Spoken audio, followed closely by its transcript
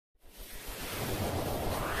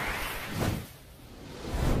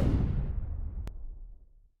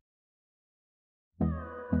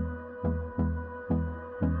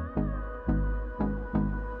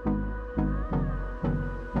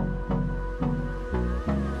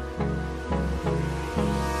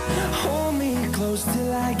close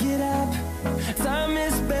till I get up. Time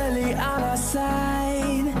is barely on our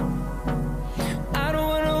side. I don't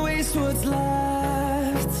wanna waste what's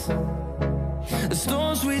left. The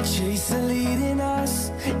storms we chase are leading us,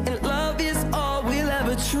 and love is all we'll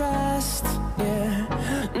ever trust. Yeah,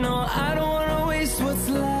 no, I don't wanna waste what's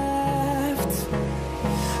left.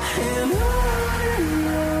 And on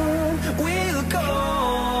we'll go,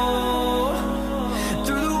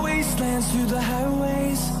 through the wastelands, through the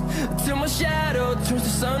highways, till my shadow turns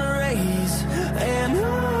to sun rays. And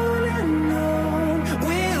on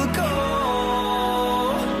we'll go,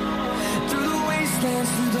 through the wastelands,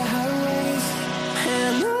 through the highways,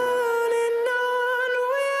 and on.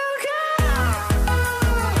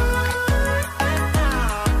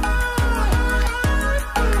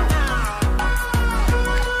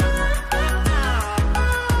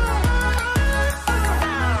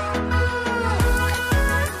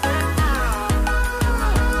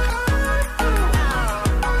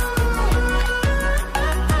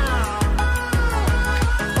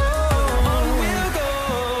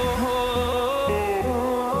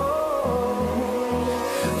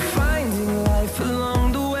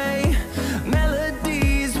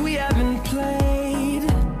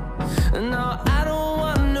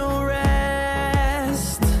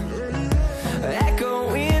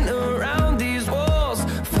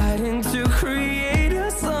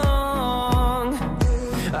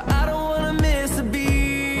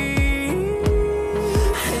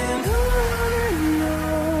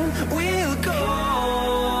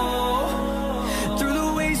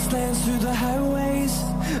 Through the highways,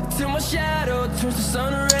 till my shadow turns to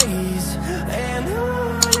sun rays. And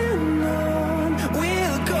on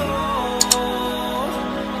we'll go,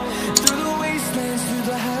 through the wastelands, through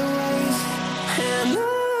the highways, and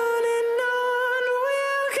on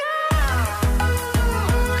we'll go.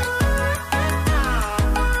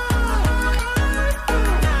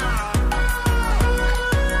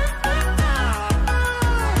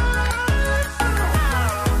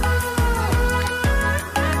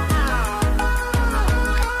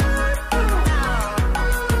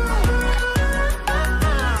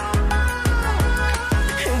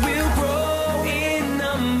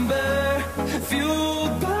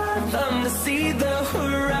 See the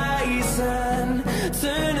horizon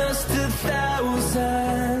turn us to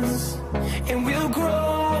thousands, and we'll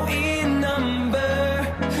grow in number,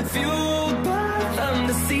 fueled by them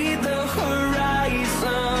to see the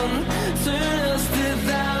horizon turn us to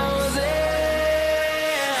thousands.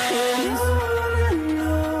 And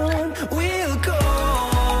on we'll go,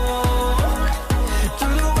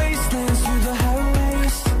 through the wastelands, through the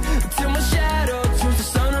highways, till my shadow turns to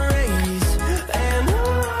sun rays. And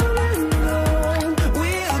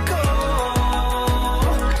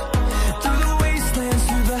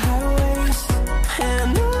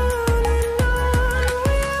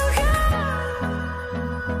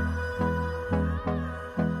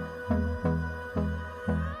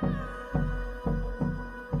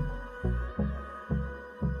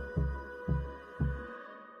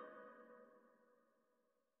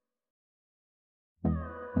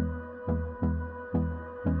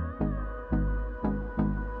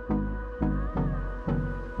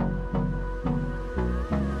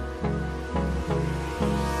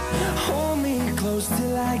close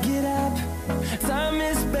till I get up. Time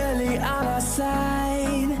is barely on our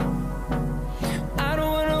side. I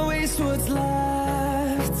don't wanna waste what's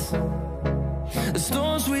left. The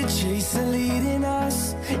storms we chase are leading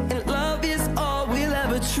us, and love is all we'll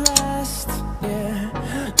ever trust. Yeah,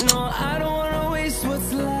 no, I don't wanna waste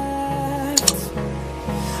what's left.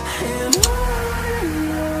 And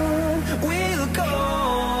on we'll go,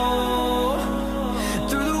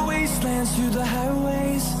 through the wastelands, through the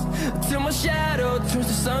highways, till my shadow turns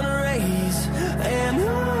to sun rays. And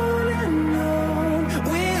on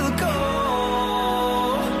we'll go,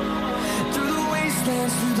 through the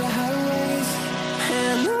wastelands, through the highways,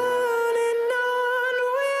 and on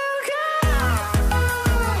we'll go.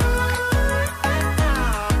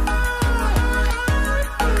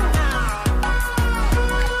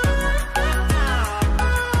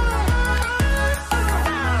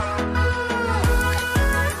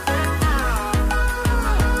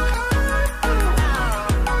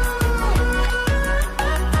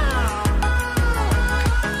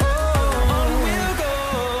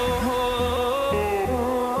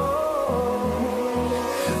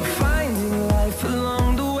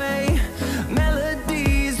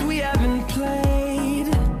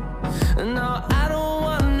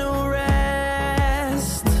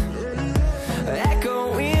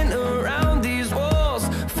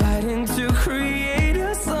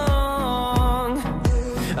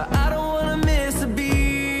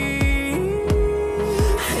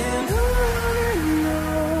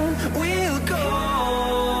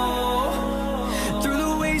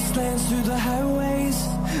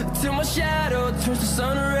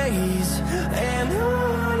 sun rays, and